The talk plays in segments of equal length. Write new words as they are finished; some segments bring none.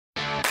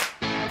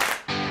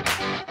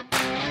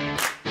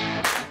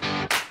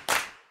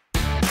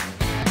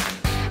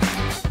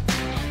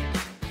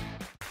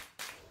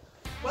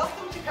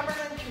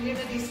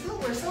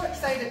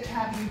excited to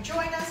have you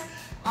join us.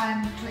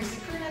 I'm Tracy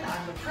Croonan,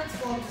 I'm the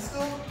principal of the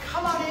school.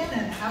 Come on in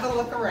and have a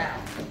look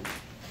around.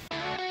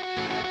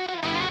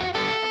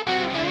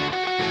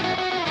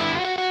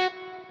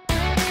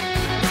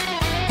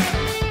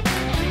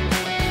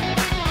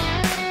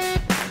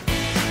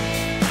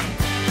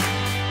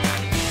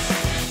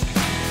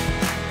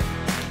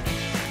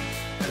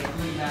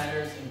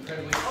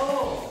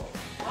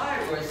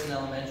 Hi, Royston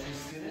Elementary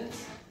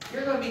students.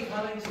 You're going to be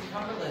coming to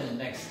Cumberland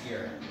next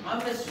year. I'm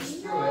Mr.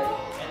 Spruitt,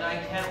 and I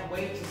can't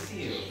wait to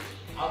see you.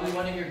 I'll be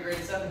one of your grade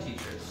 7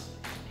 teachers.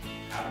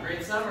 Have a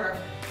great summer.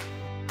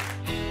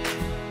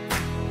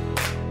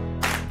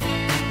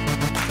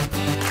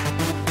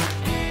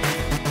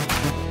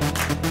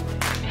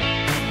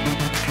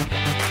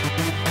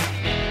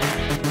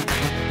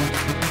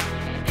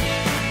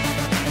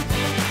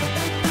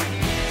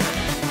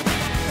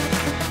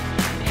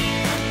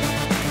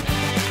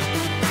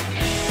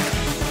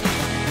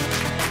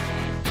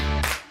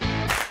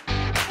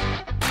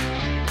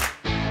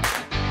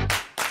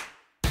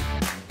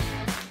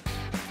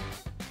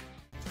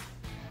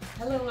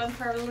 Hello, I'm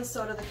Carolyn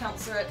Soto, the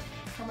counselor at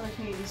Cumberland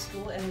Community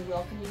School, and we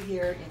welcome you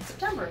here in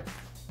September.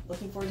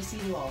 Looking forward to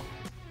seeing you all.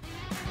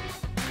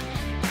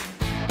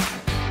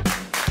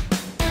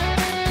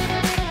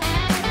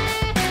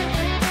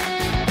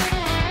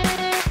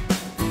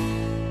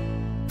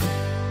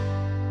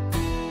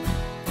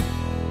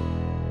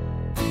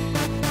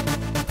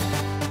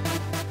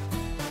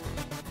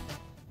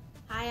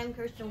 Hi, I'm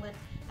Kirsten Wood.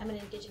 I'm an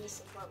Indigenous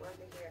support worker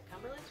here at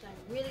Cumberland, and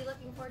I'm really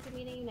looking forward to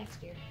meeting you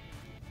next year.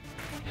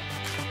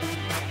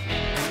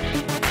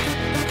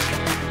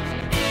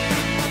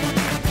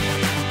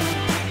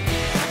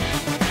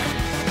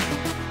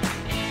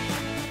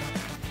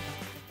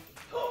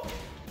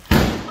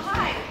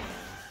 Hi,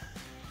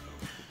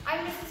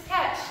 I'm Mrs.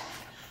 Ketch.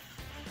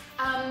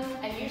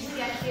 I usually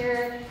get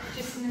here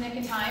just in the nick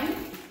of time,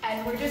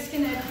 and we're just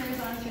going to cruise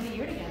on through the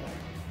year together.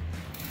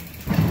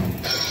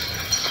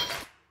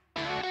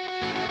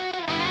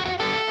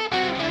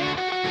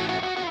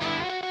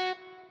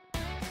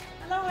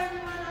 Hello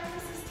everyone, I'm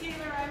Mrs.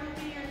 Taylor. I will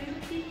be your new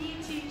PE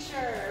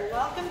teacher.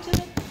 Welcome to the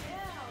gym.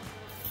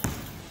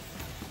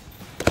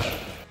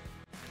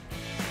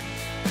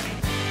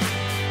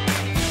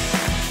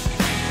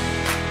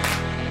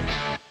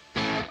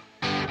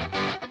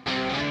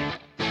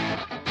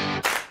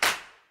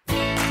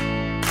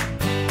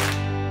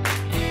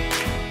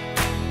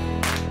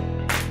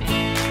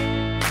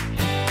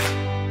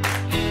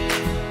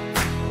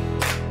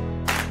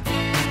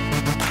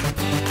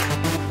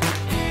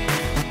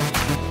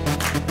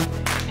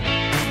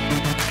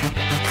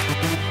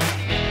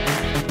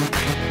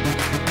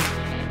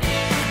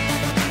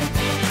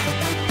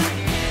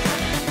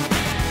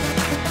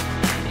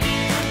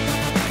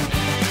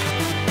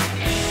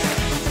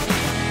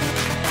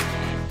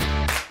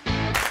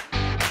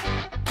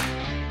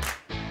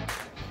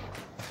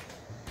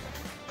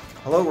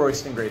 Hello,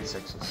 Royston grade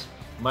 6s.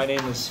 My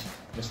name is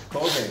Mr.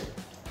 Colgate.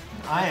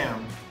 I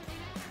am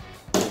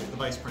the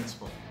vice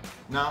principal.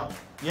 Now,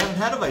 you haven't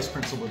had a vice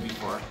principal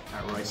before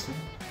at Royston,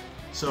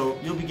 so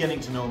you'll be getting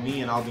to know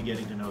me and I'll be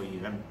getting to know you.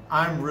 And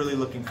I'm really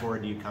looking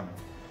forward to you coming.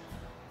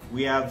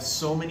 We have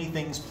so many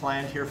things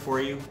planned here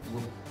for you.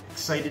 We're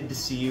excited to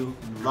see you.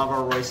 We love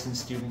our Royston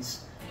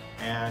students,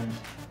 and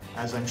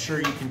as I'm sure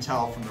you can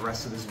tell from the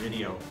rest of this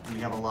video, we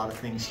have a lot of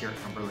things here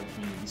at Cumberland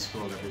Community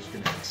School that is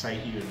going to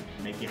excite you and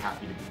make you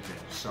happy to be here.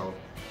 So,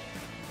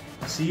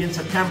 I'll see you in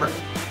September.